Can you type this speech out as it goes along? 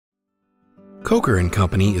Coker &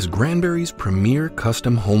 Company is Granbury's premier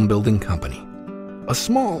custom home building company. A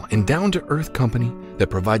small and down-to-earth company that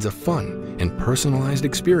provides a fun and personalized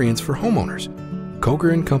experience for homeowners.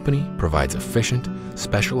 Coker & Company provides efficient,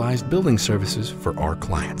 specialized building services for our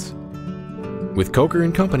clients. With Coker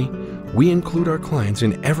 & Company, we include our clients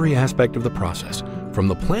in every aspect of the process, from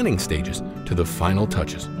the planning stages to the final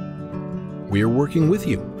touches. We are working with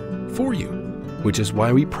you, for you, which is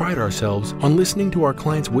why we pride ourselves on listening to our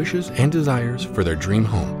clients' wishes and desires for their dream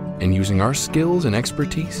home and using our skills and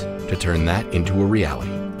expertise to turn that into a reality,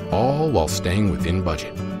 all while staying within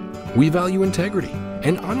budget. We value integrity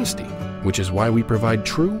and honesty, which is why we provide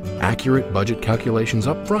true, accurate budget calculations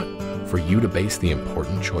up front for you to base the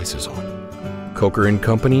important choices on. Coker &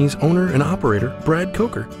 Company's owner and operator, Brad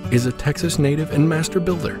Coker, is a Texas native and master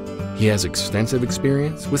builder. He has extensive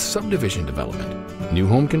experience with subdivision development, new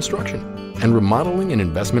home construction, and remodeling and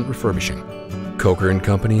investment refurbishing. Coker &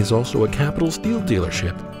 Company is also a Capital Steel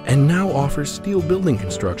dealership and now offers steel building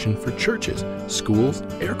construction for churches, schools,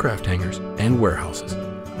 aircraft hangars, and warehouses.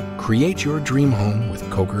 Create your dream home with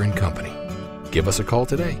Coker & Company. Give us a call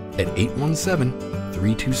today at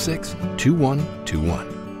 817-326-2121.